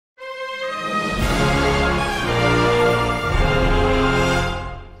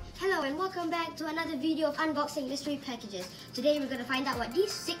unboxing mystery packages. Today we're going to find out what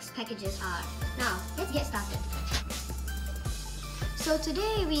these 6 packages are. Now, let's get started. So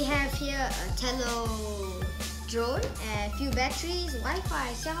today we have here a Tello drone, a few batteries, Wi-Fi,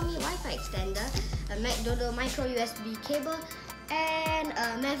 Xiaomi Wi-Fi extender, a McDonald's micro USB cable, and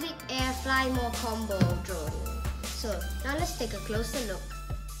a Mavic Air Fly More combo drone. So now let's take a closer look.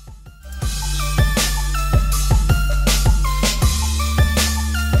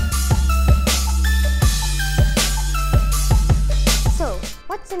 So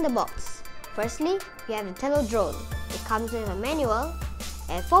what's in the box? Firstly, we have the Tello drone. It comes with a manual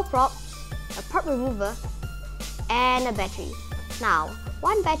and 4 props, a prop remover, and a battery. Now,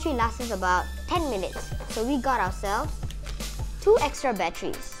 one battery lasts us about 10 minutes, so we got ourselves 2 extra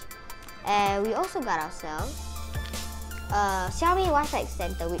batteries. And we also got ourselves a Xiaomi Wi-Fi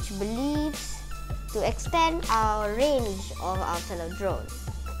extender, which believes to extend our range of our Tello drone.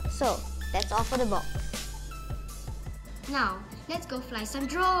 So, that's all for the box. Now, let's go fly some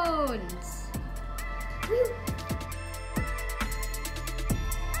drones! Woo!